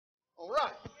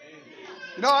right.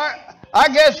 You know, I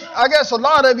guess a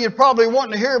lot of you are probably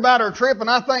wanting to hear about our trip, and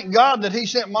I thank God that He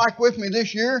sent Mike with me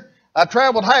this year. I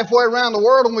traveled halfway around the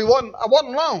world, and I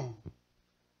wasn't alone.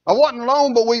 I wasn't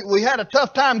alone, but we had a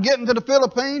tough time getting to the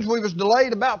Philippines. We was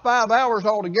delayed about 5 hours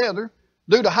altogether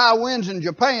due to high winds in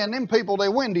Japan. Them people,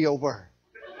 they're windy over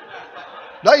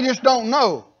there. They just don't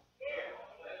know.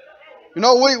 You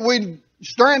know, we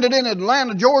stranded in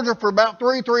Atlanta, Georgia for about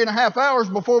 3.5 hours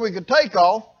before we could take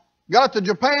off. Got to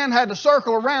Japan, had to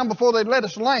circle around before they'd let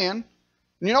us land.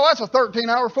 And you know, that's a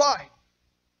 13-hour flight.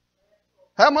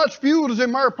 How much fuel does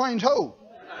them airplanes hold?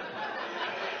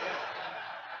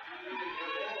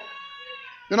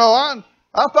 You know,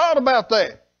 I thought about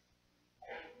that.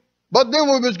 But then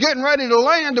we was getting ready to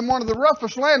land in one of the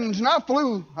roughest landings, and I've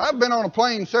been on a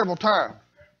plane several times.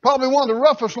 Probably one of the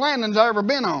roughest landings I've ever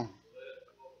been on.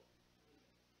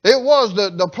 It was,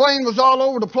 the plane was all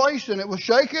over the place, and it was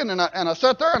shaking, and I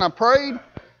sat there and I prayed.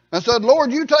 I said,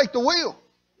 Lord, you take the wheel.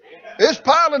 This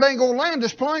pilot ain't going to land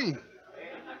this plane.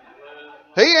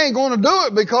 He ain't going to do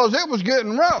it because it was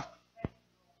getting rough.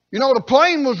 You know, the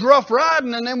plane was rough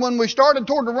riding, and then when we started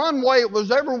toward the runway, it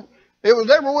was every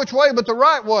which way but the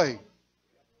right way.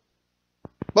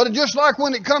 But it just like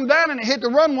when it come down and it hit the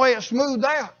runway, it smoothed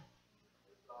out.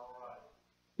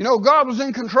 You know, God was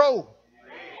in control.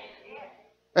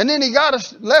 And then He got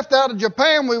us left out of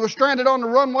Japan. We were stranded on the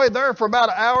runway there for about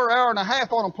an hour, hour and a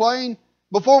half on a plane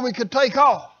before we could take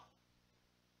off.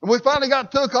 And we finally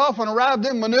took off and arrived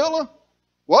in Manila.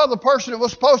 Well, the person that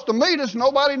was supposed to meet us,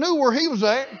 nobody knew where he was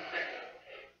at.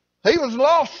 He was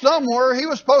lost somewhere. He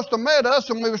was supposed to meet us,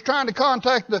 and we was trying to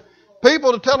contact the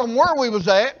people to tell them where we was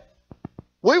at.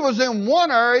 We was in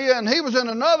one area, and he was in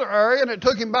another area, and it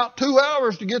took him about 2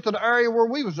 hours to get to the area where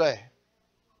we was at.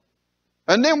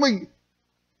 And then we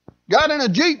got in a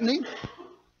jeepney,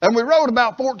 and we rode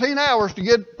about 14 hours to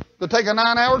take a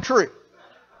 9-hour trip.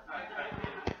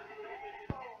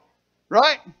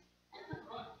 Right?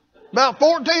 About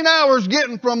 14 hours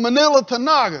getting from Manila to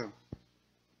Naga.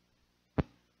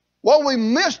 Well, we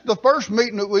missed the first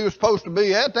meeting that we were supposed to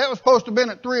be at. That was supposed to have been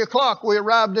at 3 o'clock. We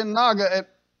arrived in Naga at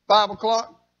 5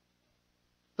 o'clock.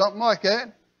 Something like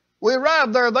that. We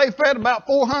arrived there. They fed about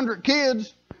 400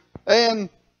 kids and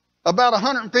about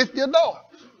 150 adults.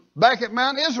 Back at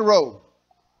Mount Isaro,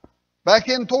 back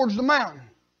in towards the mountain.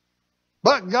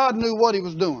 But God knew what He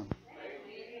was doing.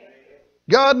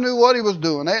 God knew what He was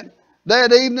doing.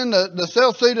 That evening,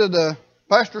 the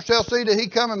Pastor Celcita, he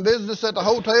come and visited us at the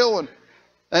hotel,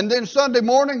 and then Sunday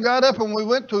morning got up and we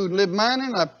went to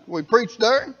Libmanan. We preached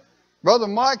there. Brother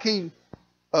Mike,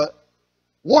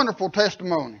 wonderful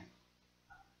testimony.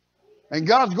 And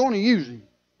God's going to use him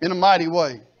in a mighty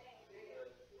way.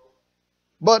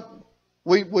 But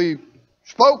we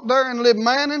spoke there in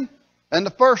Libmanan, and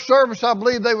the first service, I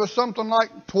believe there was something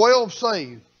like 12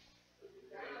 saved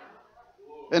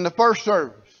in the first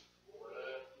service.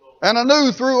 And I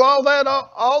knew through all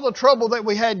the trouble that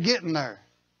we had getting there.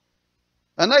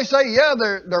 And they say, yeah,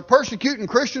 they're persecuting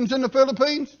Christians in the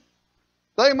Philippines.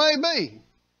 They may be.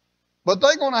 But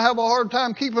they're going to have a hard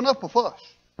time keeping up with us.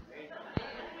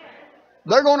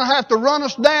 They're going to have to run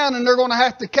us down, and they're going to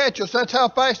have to catch us. That's how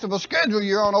fast of a schedule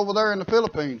you're on over there in the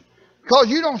Philippines. Because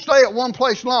you don't stay at one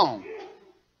place long.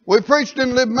 We preached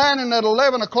in Libmanan at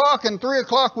 11 o'clock, and 3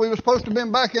 o'clock we were supposed to have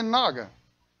been back in Naga.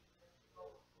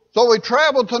 So we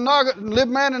traveled to Naga,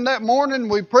 Libmanan that morning.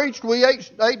 We preached, we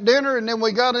ate dinner, and then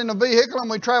we got in a vehicle and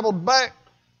we traveled back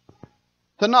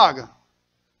to Naga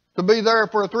to be there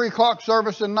for a 3 o'clock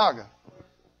service in Naga.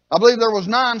 I believe there was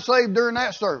 9 saved during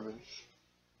that service.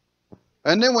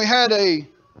 And then we had a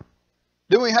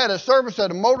service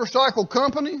at a motorcycle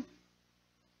company.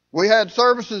 We had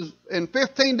services in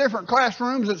 15 different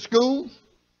classrooms at schools,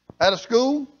 at a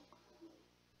school,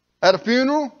 at a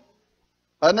funeral.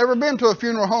 I'd never been to a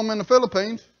funeral home in the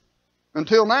Philippines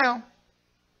until now.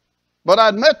 But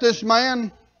I'd met this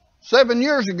man 7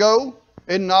 years ago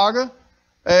in Naga,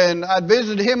 and I'd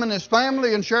visited him and his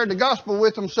family and shared the gospel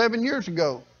with him 7 years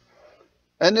ago.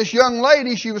 And this young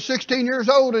lady, she was 16 years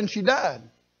old and she died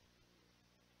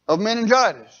of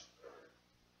meningitis.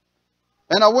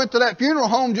 And I went to that funeral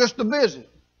home just to visit.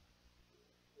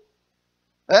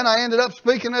 And I ended up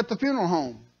speaking at the funeral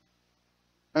home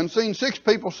and seen 6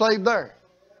 people saved there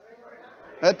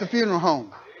at the funeral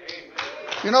home.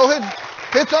 You know,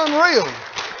 it's unreal.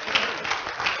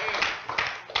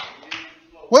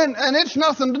 And it's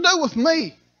nothing to do with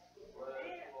me.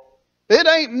 It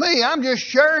ain't me. I'm just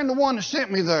sharing the one that sent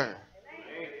me there.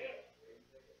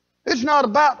 It's not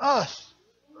about us.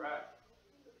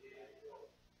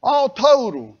 All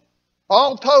total,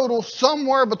 All total,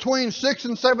 somewhere between 600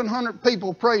 and 700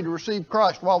 people prayed to receive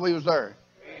Christ while we was there.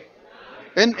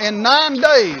 In 9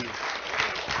 days.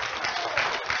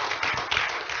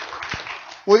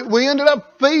 We ended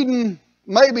up feeding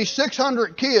maybe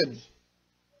 600 kids.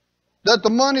 That the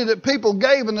money that people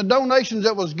gave and the donations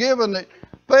that was given, that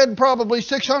fed probably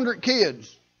 600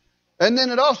 kids. And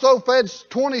then it also fed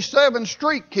 27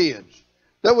 street kids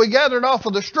that we gathered off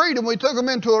of the street, and we took them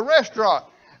into a restaurant.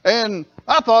 And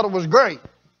I thought it was great.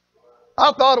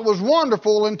 I thought it was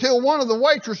wonderful until one of the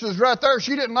waitresses right there,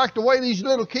 she didn't like the way these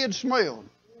little kids smelled.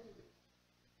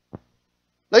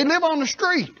 They live on the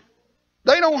street.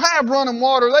 They don't have running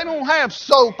water. They don't have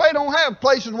soap. They don't have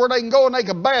places where they can go and take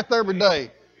a bath every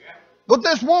day. But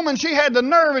this woman, she had the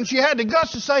nerve and she had the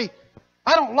guts to say,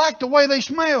 I don't like the way they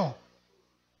smell.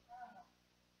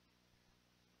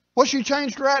 Well, she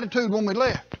changed her attitude when we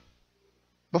left.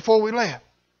 Before we left.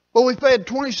 Well, we fed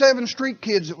 27 street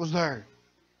kids that was there.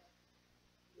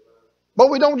 But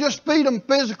we don't just feed them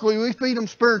physically, we feed them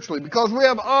spiritually. Because we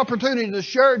have an opportunity to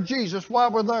share Jesus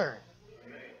while we're there.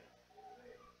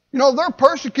 You know, they're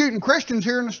persecuting Christians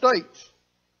here in the States.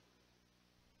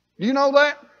 Do you know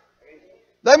that?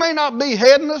 They may not be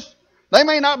heading us. They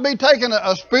may not be taking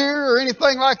a spear or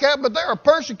anything like that, but they are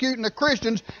persecuting the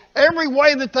Christians every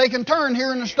way that they can turn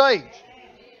here in the States.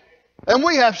 And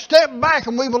we have stepped back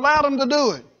and we've allowed them to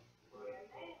do it.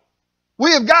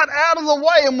 We have got out of the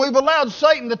way and we've allowed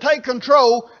Satan to take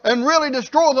control and really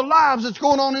destroy the lives that's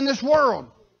going on in this world.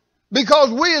 Because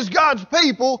we as God's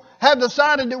people have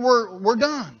decided that we're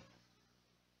done.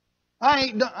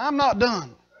 I'm not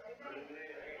done.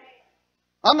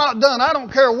 I'm not done. I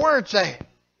don't care where it's at.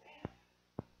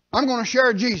 I'm going to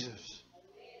share Jesus.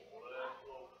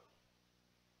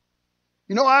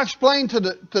 You know, I explained to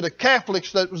the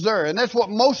Catholics that was there, and that's what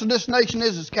most of this nation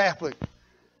is Catholic.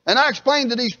 And I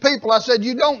explained to these people, I said,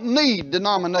 you don't need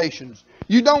denominations.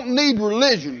 You don't need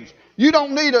religions. You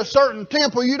don't need a certain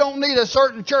temple. You don't need a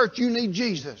certain church. You need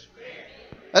Jesus.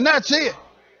 And that's it.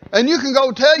 And you can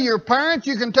go tell your parents,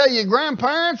 you can tell your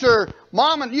grandparents or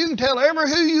mom, and you can tell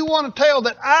who you want to tell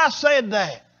that I said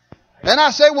that. And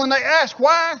I said when they ask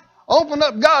why, open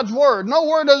up God's Word.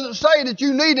 Nowhere does it say that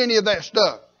you need any of that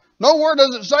stuff. Nowhere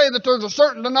does it say that there's a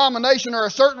certain denomination or a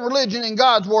certain religion in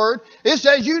God's Word. It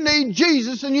says you need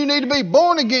Jesus and you need to be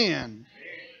born again.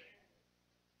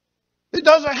 It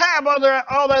doesn't have all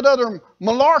that other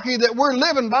malarkey that we're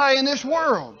living by in this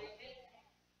world.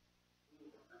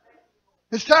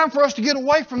 It's time for us to get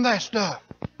away from that stuff.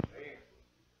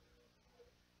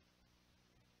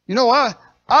 You know, I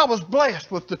was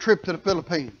blessed with the trip to the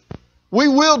Philippines. We're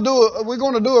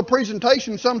going to do a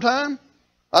presentation sometime.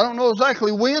 I don't know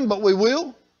exactly when, but we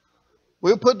will.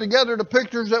 We'll put together the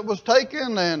pictures that was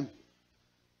taken and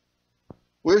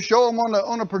we'll show them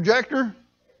on a projector.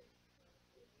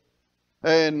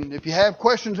 And if you have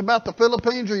questions about the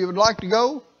Philippines or you would like to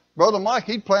go, Brother Mike,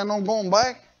 he's planning on going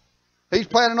back. He's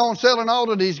planning on selling all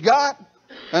that he's got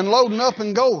and loading up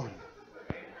and going.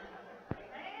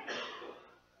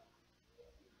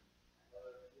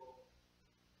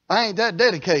 I ain't that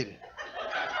dedicated.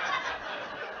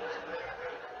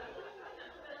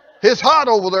 It's hot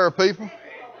over there, people.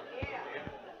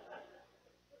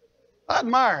 I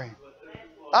admire him.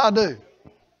 I do.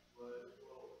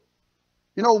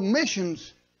 You know,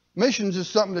 missions is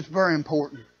something that's very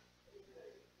important.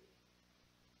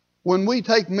 When we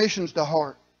take missions to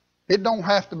heart, it don't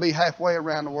have to be halfway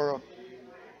around the world.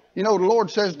 You know, the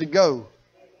Lord says to go.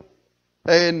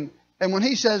 And when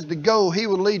He says to go, He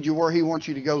will lead you where He wants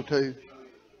you to go to.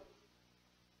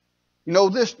 You know,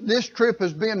 this trip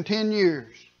has been 10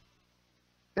 years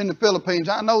in the Philippines.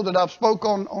 I know that I've spoke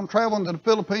on traveling to the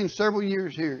Philippines several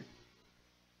years here.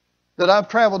 That I've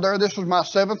traveled there. This was my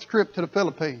 7th trip to the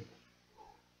Philippines.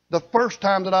 The first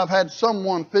time that I've had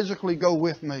someone physically go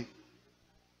with me.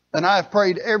 And I've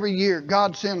prayed every year,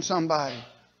 God send somebody.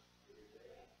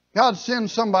 God send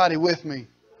somebody with me.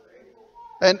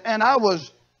 And I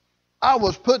was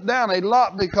put down a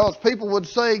lot because people would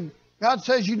say, God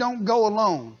says you don't go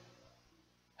alone.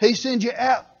 He sends you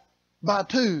out by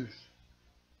twos.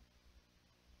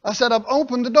 I said, I've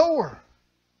opened the door.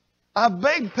 I've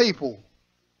begged people.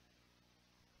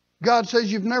 God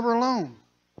says you've never alone.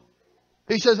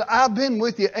 He says, I've been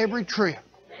with you every trip.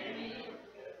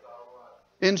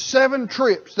 In 7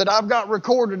 trips that I've got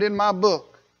recorded in my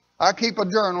book. I keep a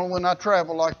journal when I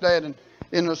travel like that. And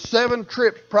in the 7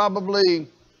 trips, probably,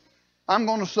 I'm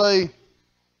going to say,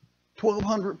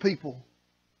 1,200 people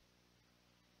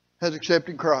has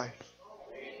accepted Christ.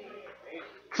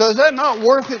 So is that not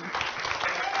worth it?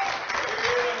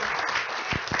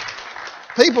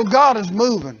 People, God is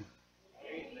moving.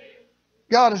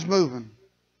 God is moving.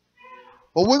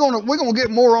 But we're gonna get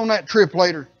more on that trip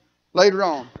later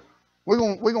on. We're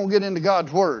gonna get into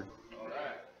God's Word.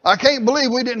 I can't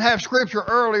believe we didn't have scripture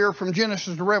earlier from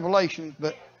Genesis to Revelation,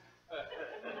 but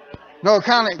no, it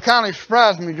kind of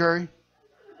surprised me, Jerry.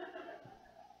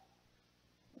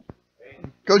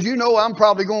 Because you know I'm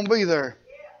probably going to be there.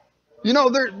 You know,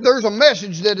 there's a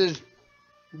message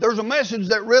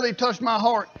that really touched my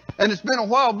heart, and it's been a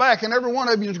while back, and every one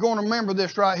of you is going to remember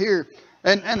this right here.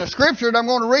 And the scripture that I'm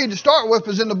going to read to start with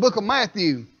is in the book of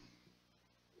Matthew.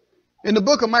 In the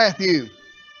book of Matthew.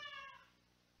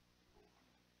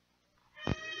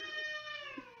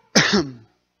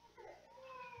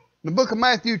 The book of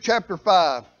Matthew chapter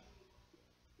 5.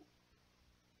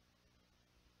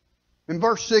 In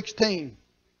verse 16.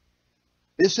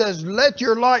 It says, "Let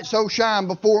your light so shine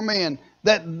before men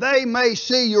that they may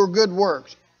see your good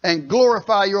works and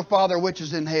glorify your Father which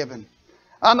is in heaven."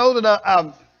 I know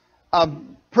that I've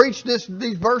preached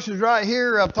these verses right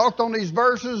here. I've talked on these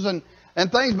verses and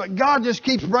things, but God just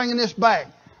keeps bringing this back.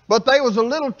 But there was a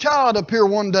little child up here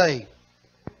one day.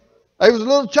 There was a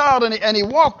little child and he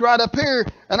walked right up here,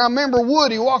 and I remember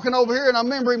Woody walking over here, and I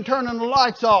remember him turning the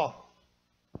lights off.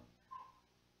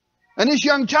 And this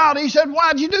young child, he said,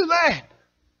 "Why'd you do that?"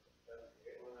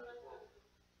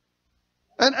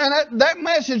 And that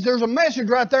message, there's a message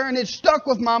right there, and it's stuck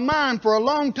with my mind for a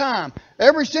long time.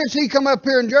 Ever since he come up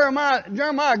here, and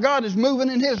Jeremiah, God is moving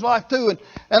in his life too.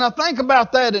 And I think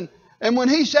about that, and when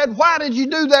he said, "Why did you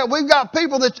do that?" We've got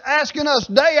people that's asking us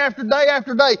day after day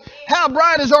after day, how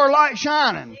bright is our light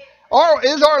shining? Or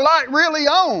is our light really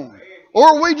on? Or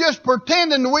are we just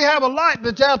pretending that we have a light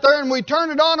that's out there and we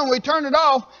turn it on and we turn it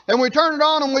off and we turn it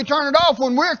on and we turn it off?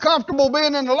 When we're comfortable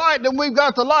being in the light, then we've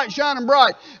got the light shining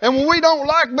bright. And when we don't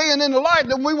like being in the light,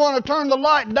 then we want to turn the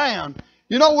light down.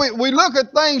 You know, we look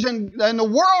at things and the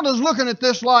world is looking at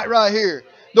this light right here.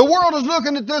 The world is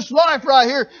looking at this life right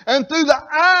here, and through the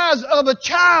eyes of a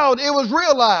child it was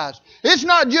realized. It's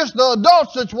not just the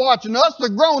adults that's watching us, the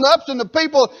grown-ups and the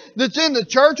people that's in the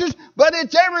churches, but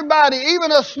it's everybody.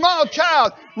 Even a small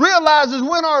child realizes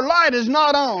when our light is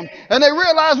not on, and they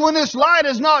realize when this light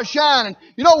is not shining.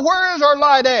 You know, where is our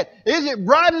light at? Is it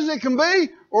bright as it can be,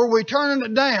 or are we turning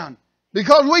it down?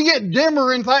 Because we get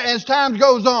dimmer as time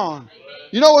goes on.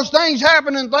 You know, as things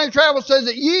happen and things travel, says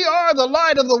that ye are the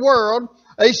light of the world.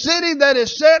 A city that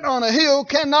is set on a hill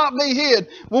cannot be hid.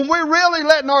 When we're really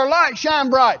letting our light shine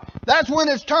bright, that's when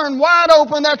it's turned wide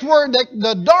open. That's where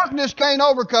the darkness can't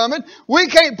overcome it. We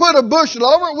can't put a bushel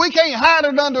over it. We can't hide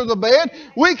it under the bed.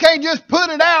 We can't just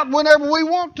put it out whenever we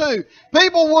want to.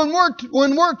 People,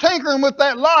 when we're tinkering with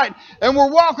that light and we're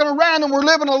walking around and we're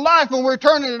living a life and we're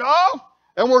turning it off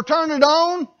and we're turning it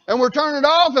on and we're turning it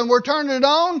off and we're turning it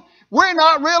on, we're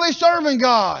not really serving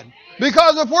God.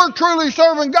 Because if we're truly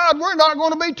serving God, we're not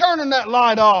going to be turning that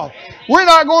light off. We're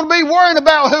not going to be worrying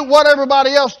about what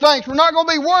everybody else thinks. We're not going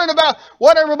to be worrying about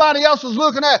what everybody else is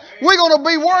looking at. We're going to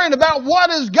be worrying about what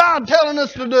is God telling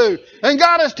us to do. And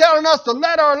God is telling us to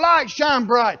let our light shine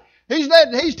bright. He's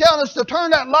telling us to turn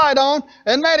that light on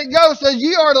and let it go. Says,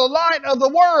 ye are the light of the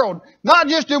world. Not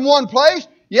just in one place.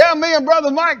 Yeah, me and Brother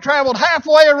Mike traveled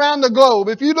halfway around the globe.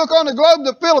 If you look on the globe,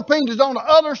 the Philippines is on the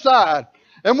other side.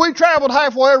 And we traveled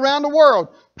halfway around the world.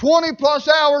 20 plus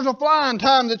hours of flying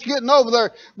time that's getting over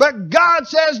there. But God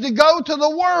says to go to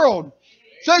the world.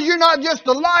 Says you're not just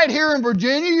the light here in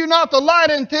Virginia. You're not the light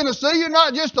in Tennessee. You're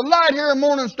not just the light here in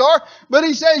Morning Star. But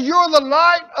He says you're the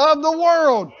light of the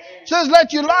world. Says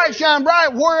let your light shine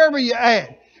bright wherever you're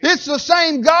at. It's the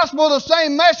same gospel, the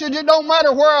same message. It don't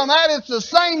matter where I'm at. It's the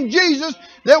same Jesus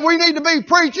that we need to be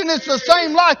preaching. It's the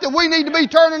same light that we need to be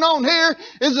turning on here.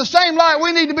 It's the same light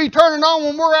we need to be turning on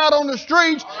when we're out on the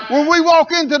streets, when we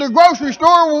walk into the grocery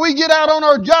store, when we get out on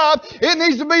our job. It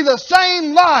needs to be the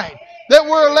same light that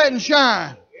we're letting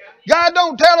shine. God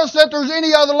don't tell us that there's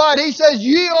any other light. He says,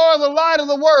 ye are the light of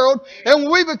the world. And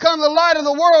when we become the light of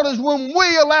the world is when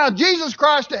we allow Jesus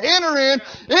Christ to enter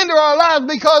into our lives,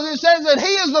 because it says that He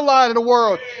is the light of the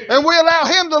world. And we allow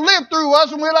Him to live through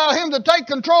us and we allow Him to take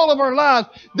control of our lives.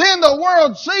 Then the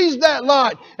world sees that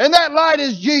light. And that light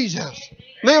is Jesus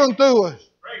living through us.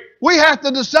 We have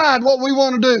to decide what we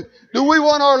want to do. Do we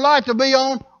want our light to be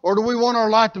on, or do we want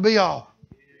our light to be off?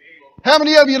 How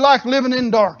many of you like living in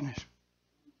darkness?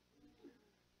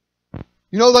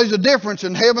 You know, there's a difference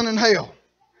in heaven and hell.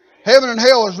 Heaven and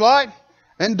hell is light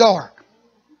and dark.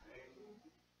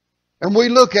 And we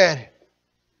look at it.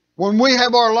 When we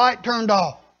have our light turned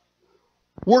off,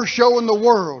 we're showing the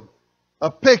world a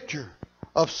picture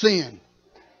of sin.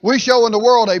 We're showing the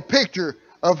world a picture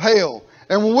of hell.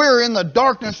 And when we're in the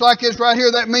darkness like this right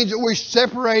here, that means that we're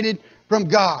separated from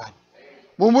God.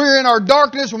 When we're in our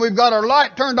darkness and we've got our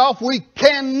light turned off, we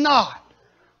cannot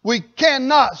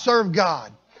serve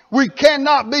God. We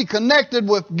cannot be connected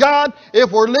with God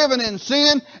if we're living in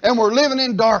sin and we're living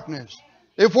in darkness.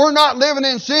 If we're not living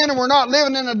in sin and we're not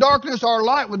living in the darkness, our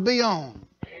light would be on.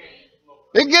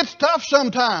 It gets tough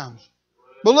sometimes.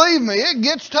 Believe me, it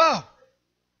gets tough.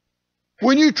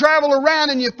 When you travel around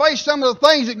and you face some of the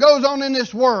things that goes on in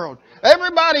this world,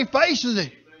 everybody faces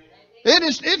it.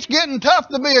 It's getting tough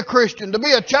to be a Christian, to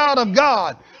be a child of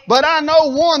God. But I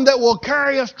know one that will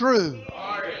carry us through.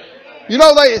 You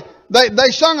know,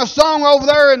 they sung a song over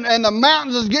there and the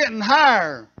mountains is getting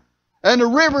higher and the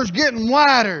river's getting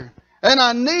wider. And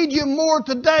I need you more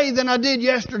today than I did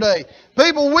yesterday.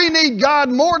 People, we need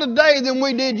God more today than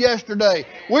we did yesterday.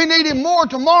 We need Him more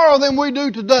tomorrow than we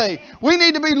do today. We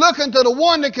need to be looking to the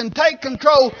one that can take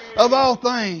control of all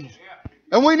things.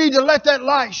 And we need to let that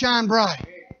light shine bright.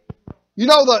 You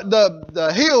know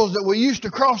the hills that we used to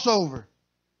cross over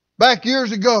back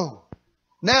years ago,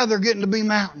 now they're getting to be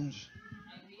mountains.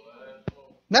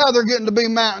 Now they're getting to be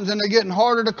mountains and they're getting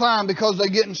harder to climb because they're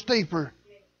getting steeper.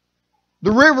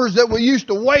 The rivers that we used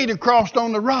to wade across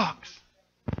on the rocks,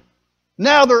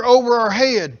 now they're over our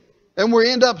head and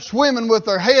we end up swimming with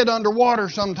our head underwater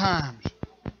sometimes.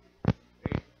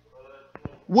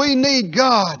 We need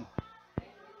God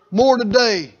more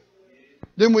today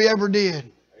than we ever did.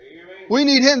 We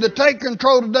need Him to take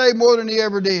control today more than He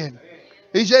ever did.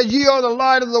 He says, "Ye are the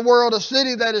light of the world. A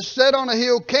city that is set on a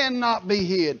hill cannot be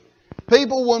hid."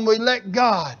 People, when we let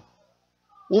God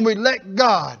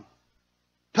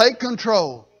take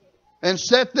control and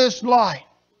set this light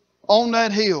on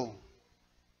that hill,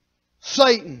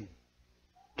 Satan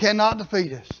cannot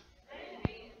defeat us.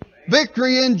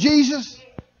 Victory in Jesus,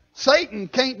 Satan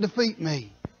can't defeat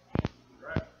me.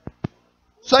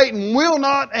 Satan will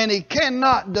not and he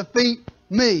cannot defeat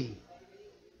me.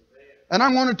 And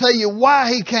I'm going to tell you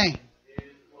why he can't.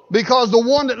 Because the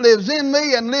one that lives in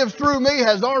me and lives through me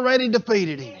has already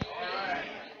defeated him.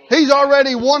 He's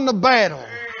already won the battle.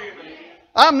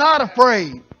 I'm not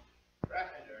afraid.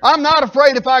 I'm not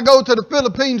afraid if I go to the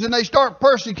Philippines and they start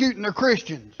persecuting the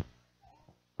Christians.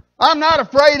 I'm not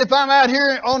afraid if I'm out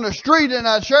here on the street and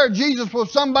I share Jesus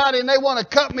with somebody and they want to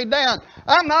cut me down.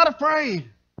 I'm not afraid.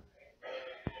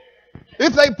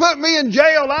 If they put me in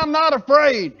jail, I'm not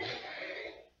afraid.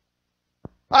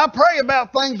 I pray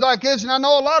about things like this, and I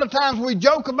know a lot of times we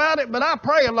joke about it, but I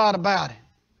pray a lot about it.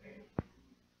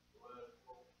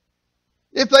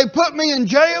 If they put me in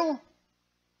jail,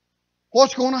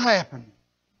 what's going to happen?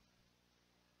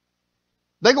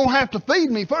 They're going to have to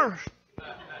feed me first.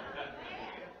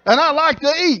 And I like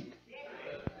to eat.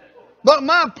 But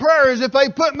my prayer is if they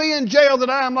put me in jail that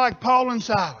I am like Paul and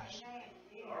Silas.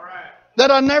 That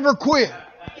I never quit.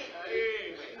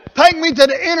 Take me to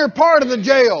the inner part of the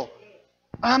jail.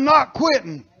 I'm not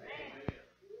quitting.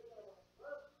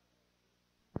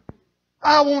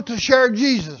 I want to share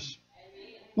Jesus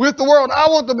with the world. I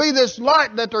want to be this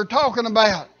light that they're talking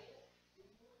about.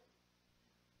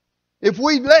 If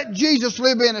we let Jesus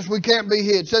live in us, we can't be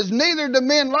hid. It says, "Neither do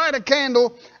men light a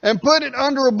candle and put it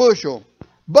under a bushel,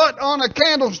 but on a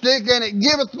candlestick, and it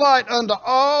giveth light unto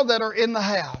all that are in the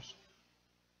house."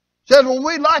 It says when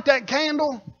we light that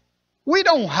candle, we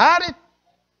don't hide it.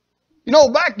 You know,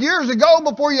 back years ago,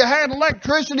 before you had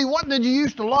electricity, what did you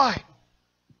used to light?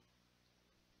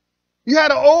 You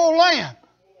had an oil lamp.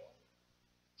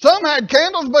 Some had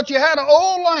candles, but you had an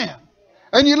oil lamp.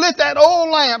 And you lit that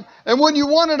oil lamp, and when you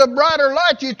wanted a brighter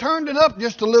light, you turned it up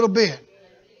just a little bit.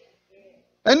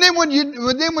 And then when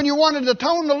you wanted to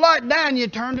tone the light down, you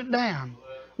turned it down.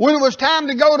 When it was time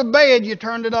to go to bed, you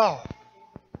turned it off.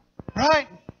 Right?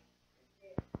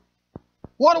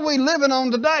 What are we living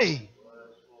on today?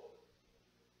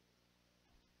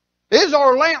 Is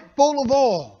our lamp full of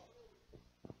oil?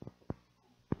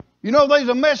 You know, there's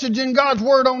a message in God's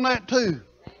Word on that too.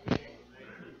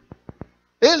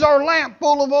 Is our lamp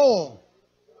full of oil?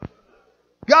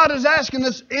 God is asking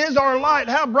us, is our light,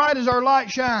 how bright is our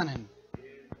light shining?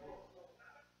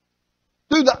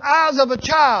 Through the eyes of a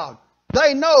child,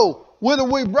 they know whether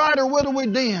we're bright or whether we're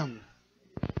dim.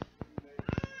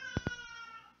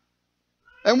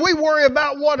 And we worry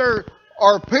about what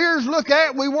our peers look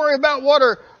at. We worry about what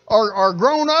our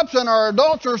grown-ups and our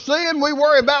adults are seeing. We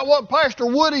worry about what Pastor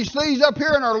Woody sees up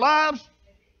here in our lives.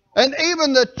 And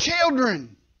even the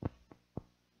children.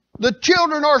 The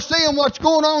children are seeing what's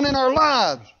going on in our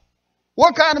lives.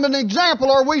 What kind of an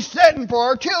example are we setting for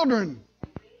our children?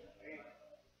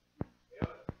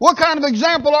 What kind of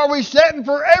example are we setting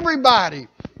for everybody?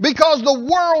 Because the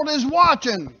world is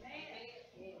watching.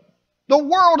 The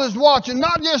world is watching,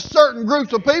 not just certain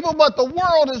groups of people, but the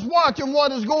world is watching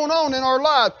what is going on in our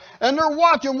lives. And they're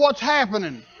watching what's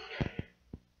happening.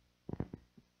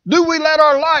 Do we let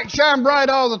our light shine bright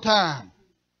all the time?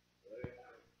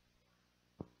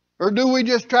 Or do we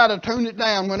just try to tune it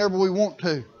down whenever we want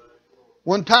to?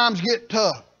 When times get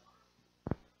tough.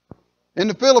 In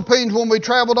the Philippines, when we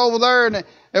traveled over there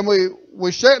and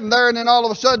we sitting there, and then all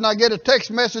of a sudden I get a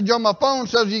text message on my phone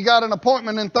says you got an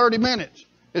appointment in 30 minutes.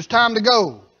 It's time to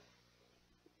go.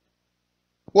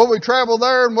 Well, we travel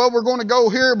there, and we're going to go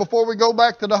here before we go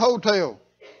back to the hotel.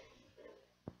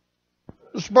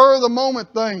 The spur of the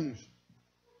moment things.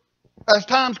 As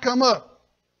times come up,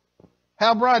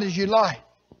 how bright is your light?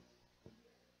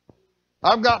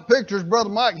 I've got pictures, Brother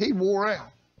Mike, he wore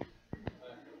out.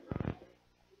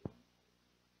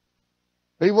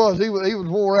 He was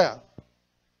wore out.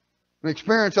 An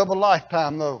experience of a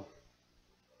lifetime, though.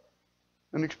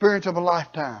 An experience of a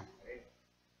lifetime.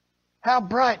 How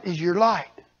bright is your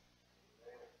light?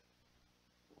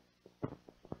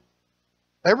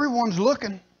 Everyone's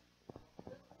looking.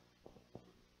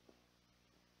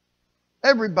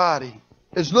 Everybody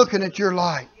is looking at your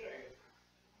light.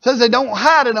 It says they don't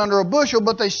hide it under a bushel,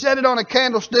 but they set it on a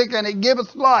candlestick, and it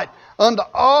giveth light unto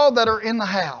all that are in the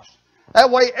house.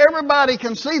 That way everybody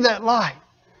can see that light.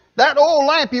 That old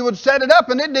lamp, you would set it up,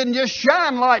 and it didn't just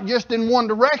shine light just in one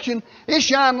direction. It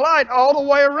shined light all the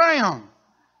way around.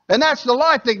 And that's the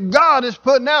light that God is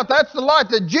putting out. That's the light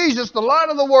that Jesus, the light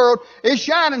of the world, is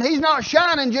shining. He's not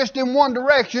shining just in one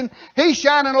direction. He's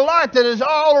shining a light that is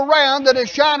all around, that is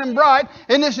shining bright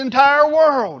in this entire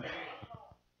world.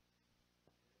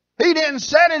 He didn't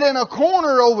set it in a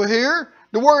corner over here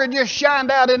to where it just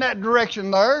shined out in that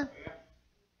direction there.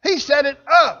 He set it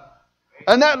up.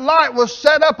 And that light was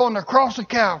set up on the cross of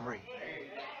Calvary.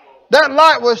 That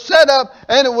light was set up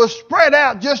and it was spread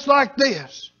out just like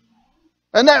this.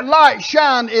 And that light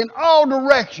shined in all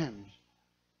directions.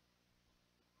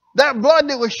 That blood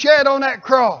that was shed on that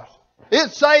cross,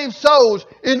 it saved souls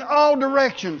in all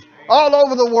directions, all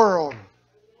over the world.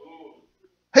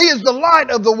 He is the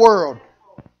light of the world.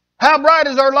 How bright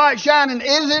is our light shining?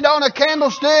 Is it on a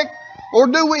candlestick, or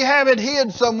do we have it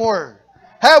hid somewhere?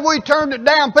 Have we turned it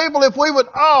down? People, if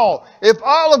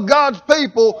all of God's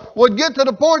people would get to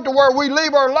the point to where we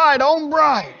leave our light on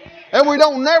bright, and we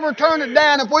don't never turn it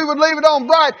down, if we would leave it on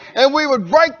bright, and we would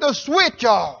break the switch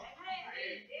off.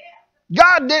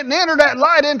 God didn't enter that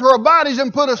light into our bodies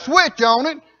and put a switch on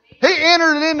it. He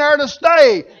entered it in there to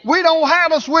stay. We don't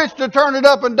have a switch to turn it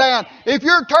up and down. If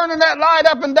you're turning that light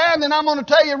up and down, then I'm going to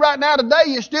tell you right now today,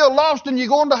 you're still lost and you're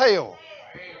going to hell.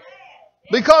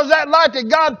 Because that light that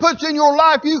God puts in your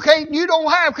life, you don't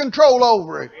have control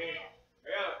over it.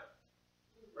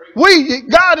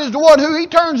 God is the one who He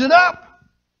turns it up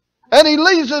and He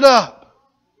leaves it up.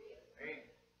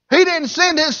 He didn't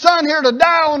send His Son here to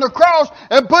die on the cross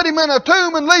and put Him in a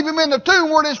tomb and leave Him in the tomb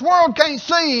where this world can't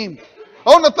see Him.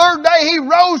 On the third day, He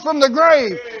rose from the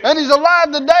grave. And He's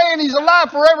alive today, and He's alive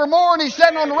forevermore. And He's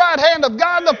sitting on the right hand of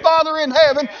God the Father in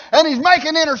heaven. And He's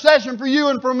making intercession for you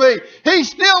and for me. He's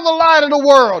still the light of the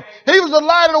world. He was the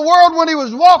light of the world when He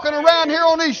was walking around here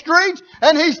on these streets.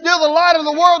 And He's still the light of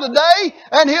the world today.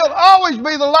 And He'll always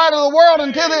be the light of the world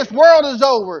until this world is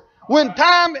over. When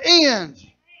time ends.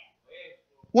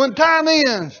 When time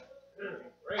ends.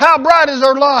 How bright is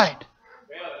our light?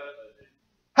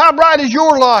 How bright is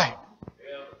your light?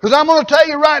 Because I'm going to tell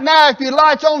you right now, if your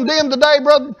light's on dim today,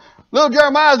 brother, little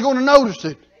Jeremiah's going to notice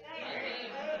it.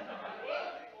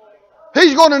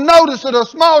 He's going to notice it. A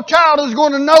small child is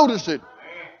going to notice it.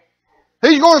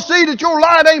 He's going to see that your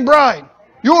light ain't bright.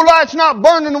 Your light's not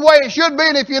burning the way it should be.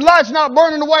 And if your light's not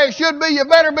burning the way it should be, you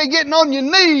better be getting on your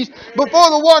knees before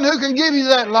the one who can give you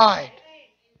that light.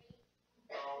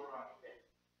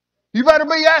 You better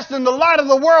be asking the light of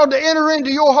the world to enter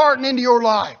into your heart and into your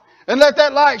life. And let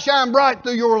that light shine bright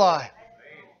through your life.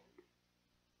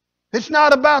 It's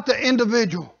not about the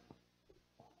individual.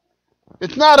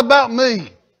 It's not about me.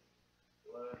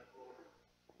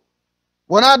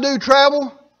 When I do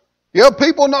travel,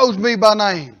 people knows me by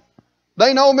name.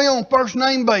 They know me on first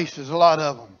name basis, a lot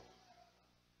of them.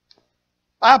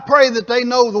 I pray that they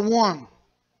know the one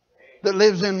that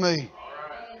lives in me.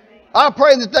 I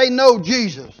pray that they know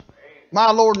Jesus,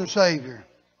 my Lord and Savior.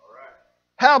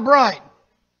 How bright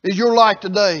is your light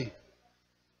today?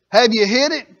 Have you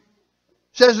hid it? It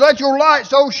says, let your light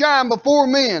so shine before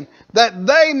men that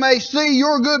they may see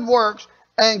your good works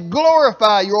and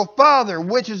glorify your Father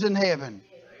which is in heaven.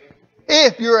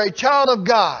 If you're a child of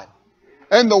God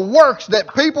and the works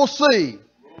that people see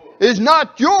is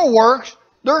not your works,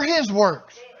 they're His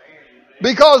works.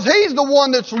 Because He's the one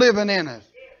that's living in us.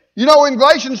 You know, in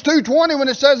Galatians 2:20, when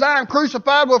it says, I am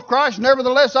crucified with Christ,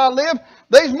 nevertheless I live,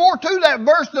 there's more to that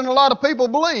verse than a lot of people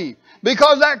believe.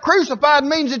 Because that crucified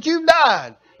means that you've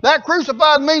died. That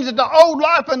crucified means that the old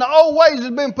life and the old ways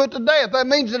has been put to death. That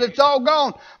means that it's all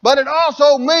gone. But it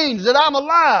also means that I'm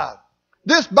alive.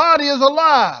 This body is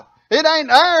alive. It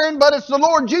ain't iron, but it's the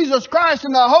Lord Jesus Christ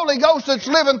and the Holy Ghost that's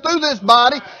living through this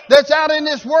body that's out in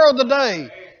this world today.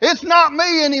 It's not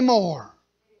me anymore.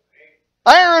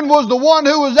 Aaron was the one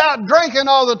who was out drinking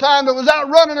all the time, that was out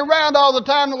running around all the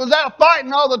time, that was out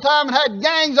fighting all the time and had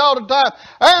gangs all the time.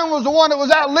 Aaron was the one that was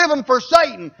out living for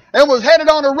Satan and was headed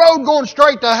on a road going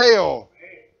straight to hell.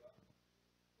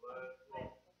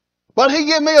 But he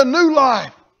gave me a new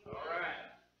life.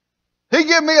 He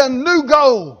gave me a new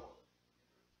goal.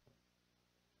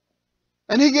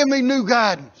 And he gave me new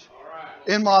guidance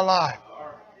in my life.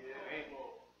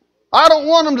 I don't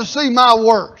want them to see my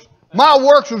works. My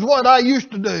works was what I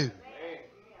used to do.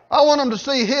 I want them to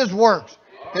see His works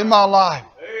in my life.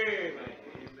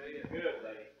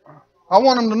 I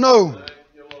want them to know.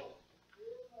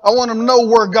 I want them to know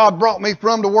where God brought me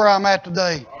from to where I'm at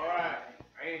today.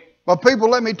 But people,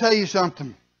 let me tell you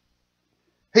something.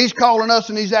 He's calling us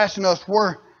and He's asking us,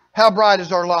 how bright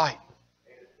is our light?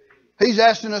 He's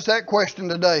asking us that question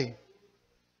today.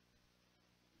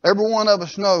 Every one of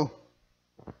us know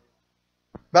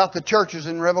about the churches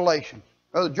in Revelation.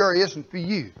 Brother Jerry, isn't for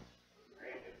you.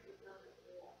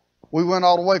 We went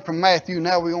all the way from Matthew,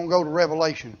 now we're going to go to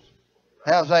Revelations.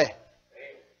 How's that?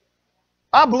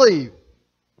 I believe.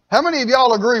 How many of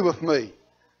y'all agree with me?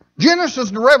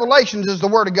 Genesis to Revelations is the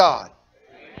Word of God.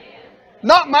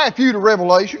 Not Matthew to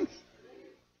Revelations,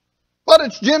 but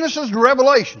it's Genesis to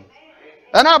Revelation.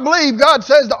 And I believe God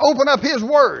says to open up His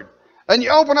Word. And you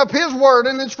open up His Word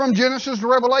and it's from Genesis to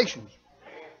Revelations.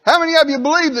 How many of you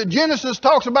believe that Genesis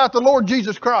talks about the Lord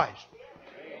Jesus Christ?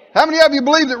 How many of you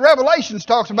believe that Revelations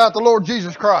talks about the Lord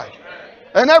Jesus Christ?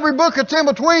 And every book that's in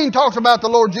between talks about the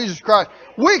Lord Jesus Christ.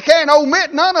 We can't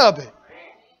omit none of it.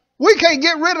 We can't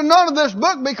get rid of none of this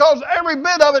book because every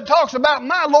bit of it talks about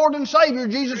my Lord and Savior,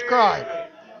 Jesus Christ.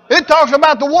 It talks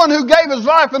about the one who gave His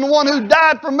life and the one who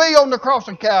died for me on the cross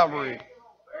of Calvary.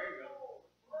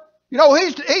 You know,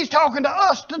 He's talking to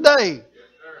us today.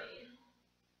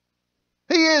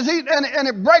 He is, and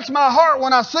it breaks my heart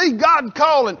when I see God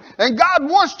calling. And God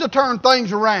wants to turn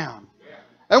things around.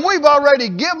 And we've already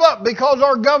give up because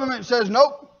our government says,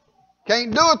 nope,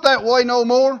 can't do it that way no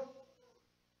more.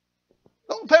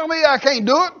 Don't tell me I can't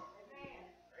do it.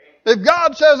 If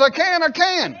God says I can, I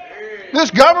can.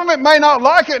 This government may not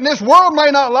like it and this world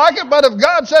may not like it, but if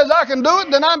God says I can do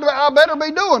it, then I better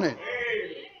be doing it.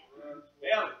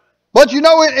 But you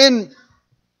know,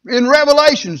 in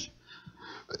Revelations,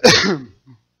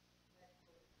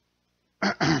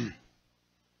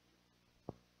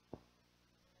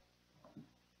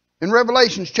 in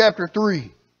Revelation chapter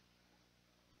 3,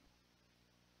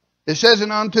 it says,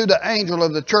 and unto the angel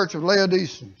of the church of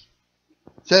Laodicea,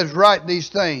 says, write these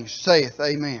things, saith,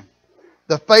 Amen.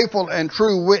 The faithful and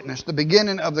true witness, the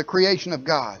beginning of the creation of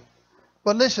God.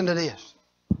 But listen to this.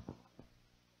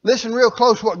 Listen real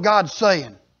close what God's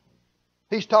saying.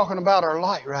 He's talking about our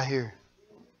light right here.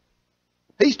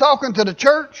 He's talking to the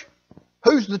church.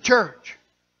 Who's the church?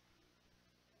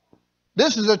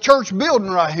 This is a church building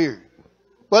right here.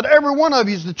 But every one of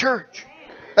you is the church.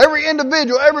 Every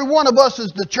individual, every one of us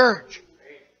is the church.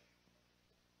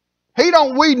 He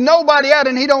don't weed nobody out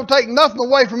and He don't take nothing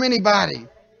away from anybody.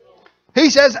 He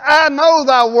says, I know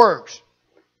thy works,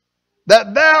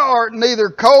 that thou art neither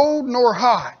cold nor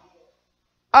hot.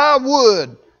 I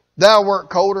would thou wert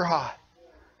cold or hot.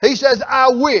 He says, I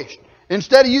wish,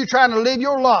 instead of you trying to live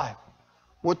your life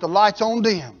with the lights on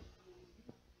dim,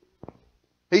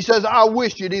 He says, I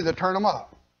wish you'd either turn them off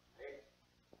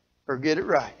or get it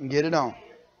right and get it on.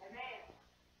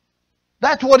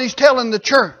 That's what He's telling the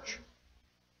church.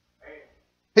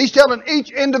 He's telling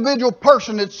each individual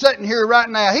person that's sitting here right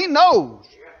now. He knows.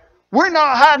 We're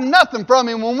not hiding nothing from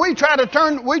Him. When we try to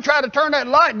turn that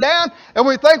light down and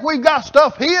we think we've got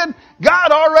stuff hid,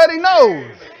 God already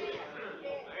knows.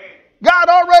 God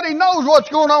already knows what's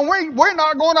going on. We're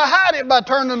not going to hide it by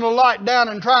turning the light down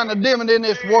and trying to dim it in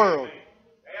this world.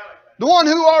 The one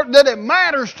that it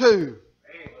matters to,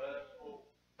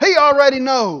 He already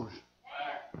knows.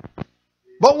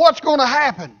 But what's going to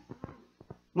happen?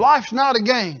 Life's not a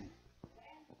game.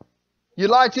 Your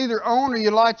light's either on or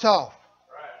your light's off.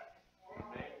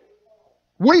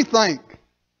 We think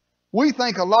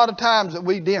a lot of times that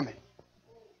we dim it.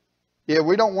 Yeah,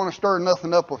 we don't want to stir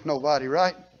nothing up with nobody,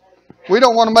 right? We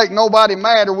don't want to make nobody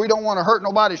mad, or we don't want to hurt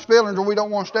nobody's feelings, or we don't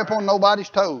want to step on nobody's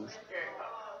toes.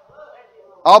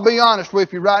 I'll be honest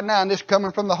with you right now, and this is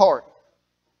coming from the heart.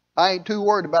 I ain't too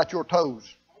worried about your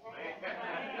toes.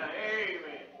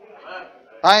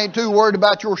 I ain't too worried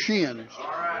about your shins.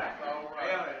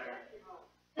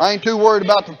 I ain't too worried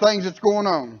about the things that's going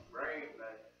on.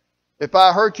 If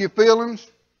I hurt your feelings,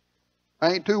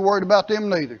 I ain't too worried about them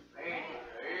neither.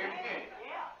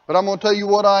 But I'm going to tell you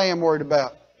what I am worried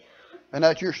about, and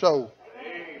that's your soul.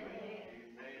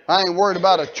 I ain't worried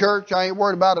about a church. I ain't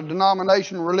worried about a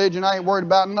denomination, religion. I ain't worried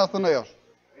about nothing else.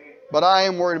 But I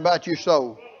am worried about your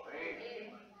soul.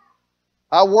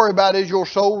 I worry about, is your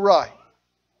soul right?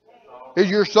 Is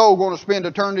your soul going to spend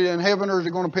eternity in heaven, or is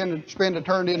it going to spend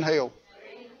eternity in hell?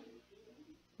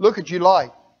 Look at your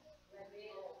light.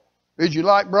 Is your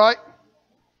light bright,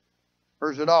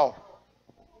 or is it off?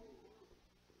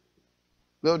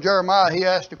 Little Jeremiah, he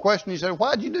asked a question. He said,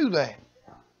 why'd you do that?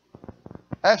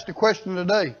 Ask the question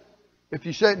today. If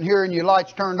you're sitting here and your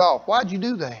light's turned off, why'd you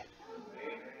do that?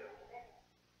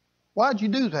 Why'd you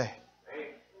do that?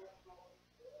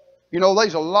 You know,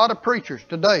 there's a lot of preachers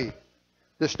today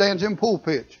that stands in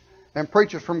pulpits and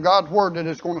preaches from God's Word that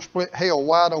it's going to split hell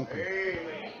wide open.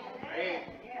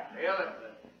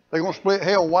 They're going to split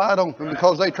hell wide open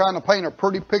because they're trying to paint a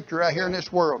pretty picture out here in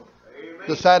this world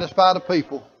to satisfy the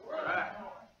people.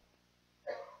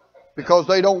 Because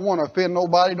they don't want to offend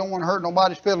nobody, don't want to hurt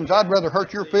nobody's feelings. I'd rather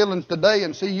hurt your feelings today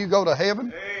and see you go to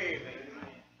heaven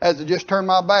as to just turn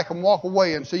my back and walk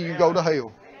away and see you go to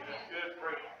hell.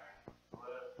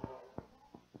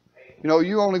 You know,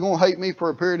 you're only going to hate me for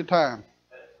a period of time.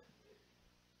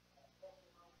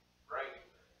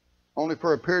 Only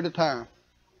for a period of time.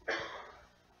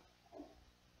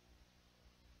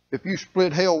 If you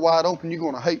split hell wide open, you're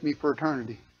going to hate me for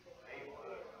eternity.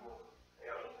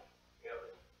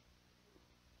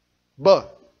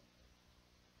 But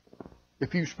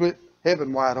if you split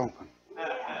heaven wide open,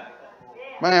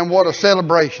 man, what a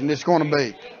celebration it's going to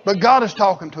be. But God is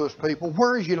talking to us, people.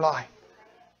 Where is your light?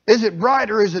 Is it bright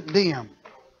or is it dim?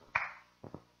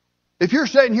 If you're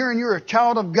sitting here and you're a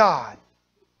child of God,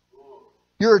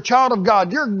 you're a child of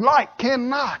God, your light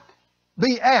cannot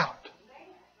be out.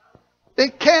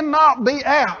 It cannot be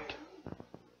out.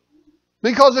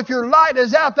 Because if your light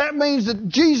is out, that means that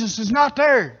Jesus is not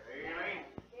there.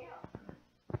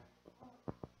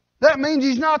 That means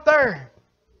He's not there.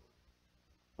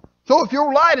 So if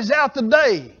your light is out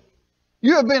today,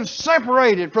 you have been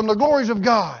separated from the glories of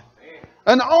God.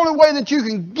 And the only way that you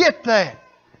can get that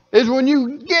is when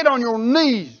you get on your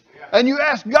knees and you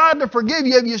ask God to forgive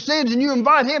you of your sins and you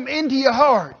invite Him into your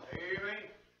heart.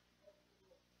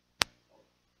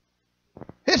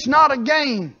 It's not a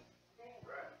game.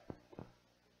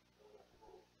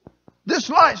 This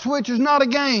light switch is not a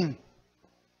game.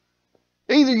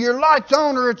 Either your light's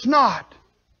on or it's not.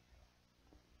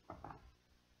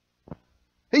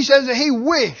 He says that He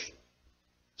wished.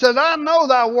 Says, I know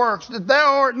thy works, that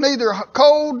thou art neither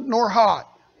cold nor hot.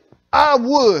 I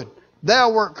would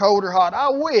thou wert cold or hot. I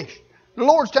wish. The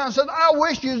Lord's telling us, I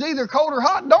wish you was either cold or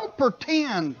hot. Don't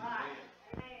pretend.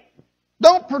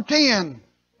 Don't pretend.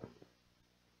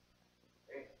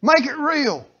 Make it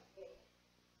real.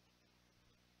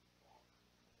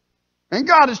 And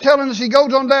God is telling us, He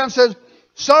goes on down and says,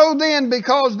 so then,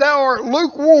 because thou art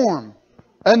lukewarm,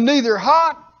 and neither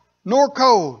hot nor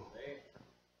cold.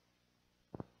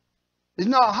 It's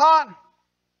not hot,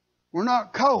 we're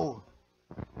not cold,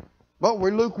 but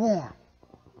we're lukewarm.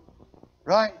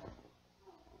 Right?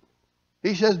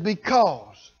 He says,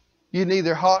 because you're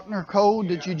neither hot nor cold,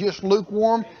 that you just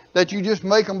lukewarm, that you just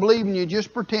make them believe and you're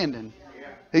just pretending.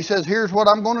 He says, here's what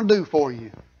I'm going to do for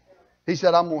you. He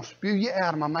said, I'm going to spew you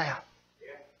out of my mouth.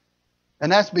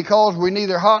 And that's because we're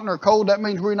neither hot nor cold. That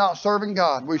means we're not serving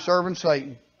God. We're serving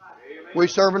Satan. We're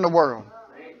serving the world.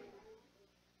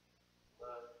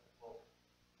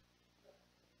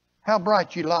 How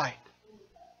bright your light?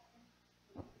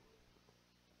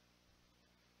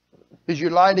 Is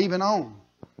your light even on?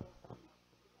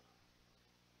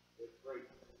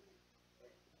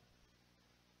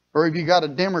 Or have you got a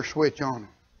dimmer switch on it?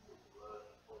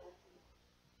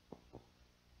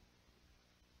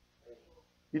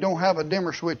 You don't have a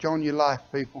dimmer switch on your life,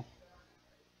 people.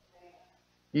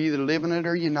 You're either living it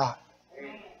or you're not.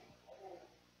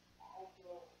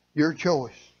 Your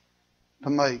choice to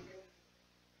make.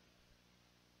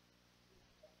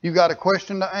 You got a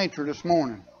question to answer this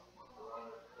morning.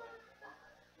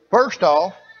 First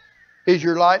off, is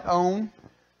your light on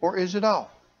or is it off?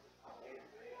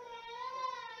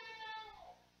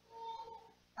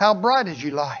 How bright is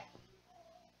your light?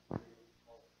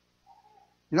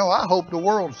 You know, I hope the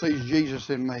world sees Jesus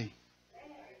in me.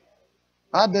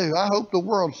 I do. I hope the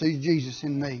world sees Jesus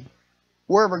in me.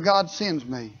 Wherever God sends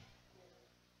me.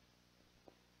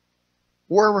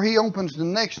 wherever He opens the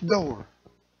next door,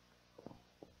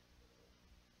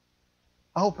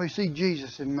 I hope they see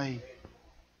Jesus in me.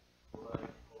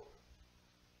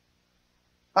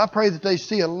 I pray that they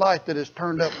see a light that is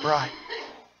turned up bright.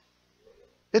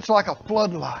 It's like a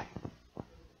floodlight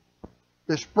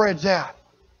that spreads out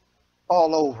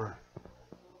all over.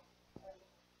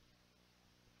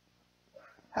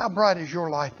 How bright is your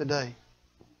light today?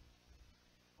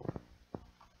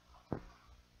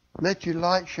 Let your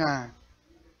light shine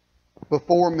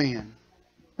before men,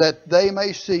 that they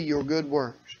may see your good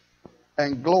works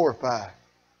and glorify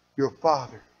your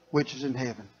Father which is in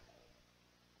heaven.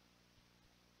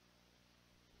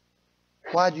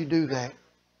 Why'd you do that?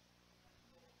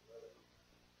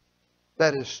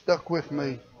 That has stuck with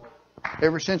me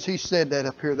ever since he said that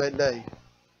up here that day.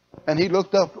 And he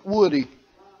looked up at Woody,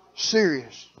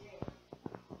 serious.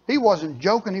 He wasn't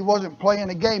joking. He wasn't playing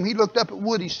a game. He looked up at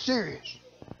Woody, serious.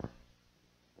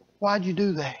 Why'd you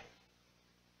do that?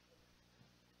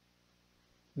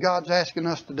 God's asking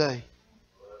us today,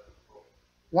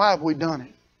 why have we done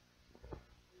it?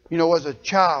 You know, as a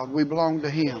child, we belong to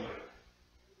Him.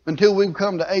 Until we've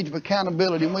come to age of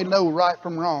accountability and we know right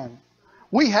from wrong.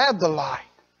 We have the light.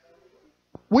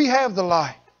 We have the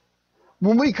light.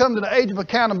 When we come to the age of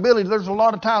accountability, there's a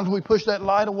lot of times we push that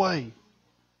light away.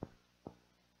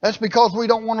 That's because we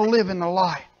don't want to live in the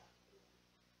light.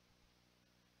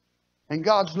 And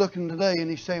God's looking today and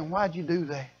He's saying, why'd you do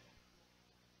that?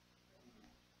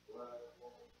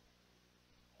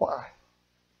 Why?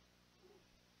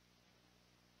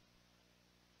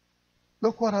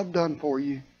 Look what I've done for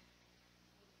you.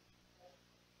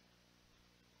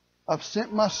 I've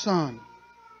sent my Son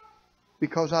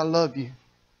because I love you.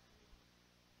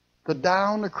 To die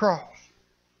on the cross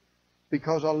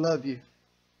because I love you.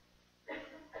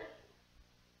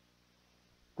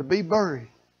 To be buried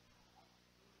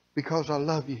because I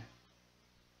love you.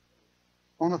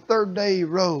 On the third day He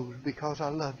rose because I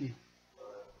love you.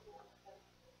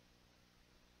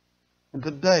 And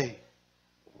today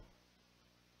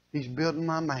He's building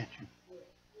my mansion.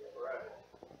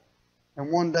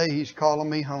 And one day He's calling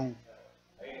me home.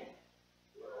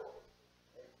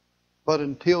 But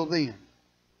until then,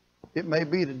 it may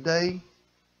be today,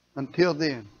 until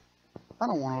then, I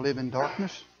don't want to live in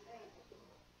darkness.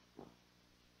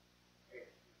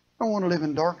 I don't want to live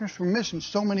in darkness. We're missing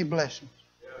so many blessings.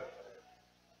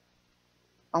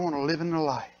 I want to live in the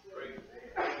light.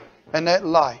 And that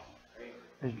light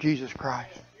is Jesus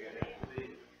Christ.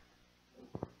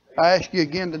 I ask you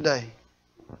again today,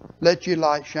 let your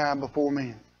light shine before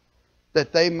men,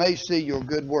 that they may see your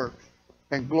good works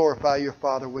and glorify your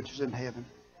Father which is in heaven.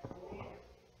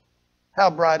 How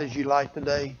bright is your light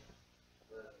today?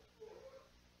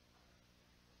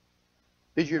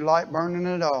 Is your light burning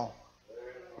at all?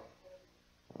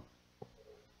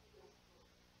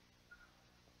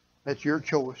 That's your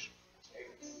choice.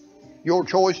 Your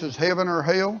choice is heaven or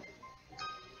hell.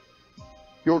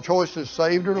 Your choice is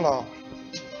saved or lost.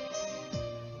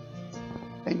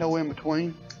 Ain't no in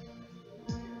between.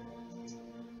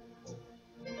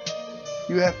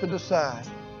 You have to decide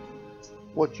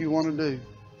what you want to do.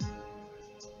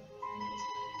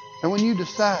 And when you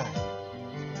decide,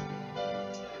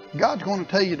 God's going to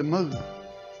tell you to move.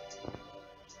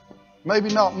 Maybe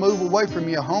not move away from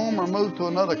your home or move to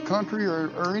another country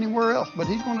or anywhere else, but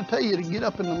He's going to tell you to get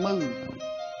up and to move.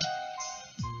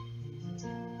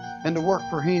 And to work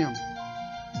for Him.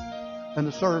 And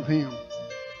to serve Him.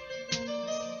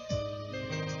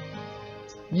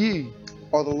 Ye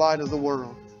are the light of the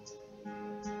world.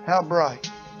 How bright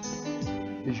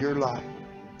is your light?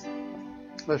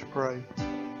 Let's pray.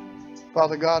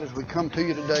 Father God, as we come to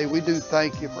you today, we do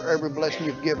thank you for every blessing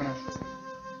you've given us.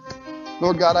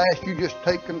 Lord God, I ask you just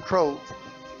take control.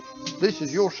 This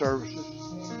is your services.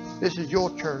 This is your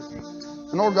church.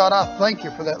 And Lord God, I thank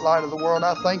you for that light of the world.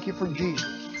 I thank you for Jesus.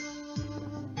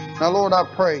 Now, Lord, I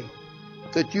pray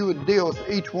that you would deal with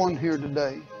each one here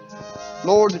today.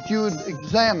 Lord, that you would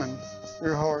examine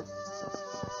their heart.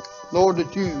 Lord,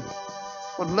 that you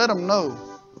would let them know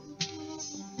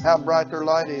how bright their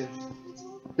light is.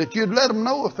 That you'd let them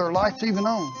know if their light's even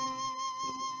on.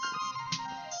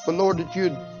 But Lord, that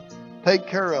you'd take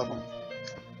care of them.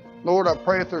 Lord, I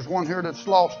pray if there's one here that's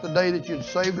lost today, that you'd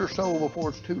save their soul before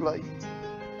it's too late.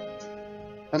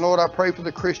 And Lord, I pray for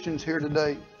the Christians here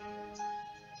today.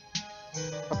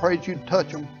 I pray that you'd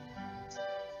touch them.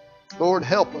 Lord,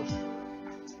 help us.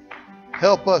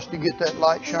 Help us to get that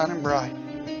light shining bright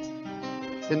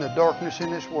in the darkness in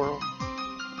this world.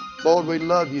 Lord, we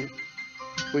love you.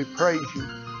 We praise you.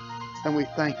 And we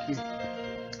thank you.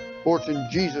 For it's in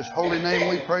Jesus' holy name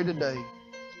we pray today.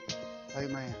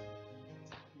 Amen.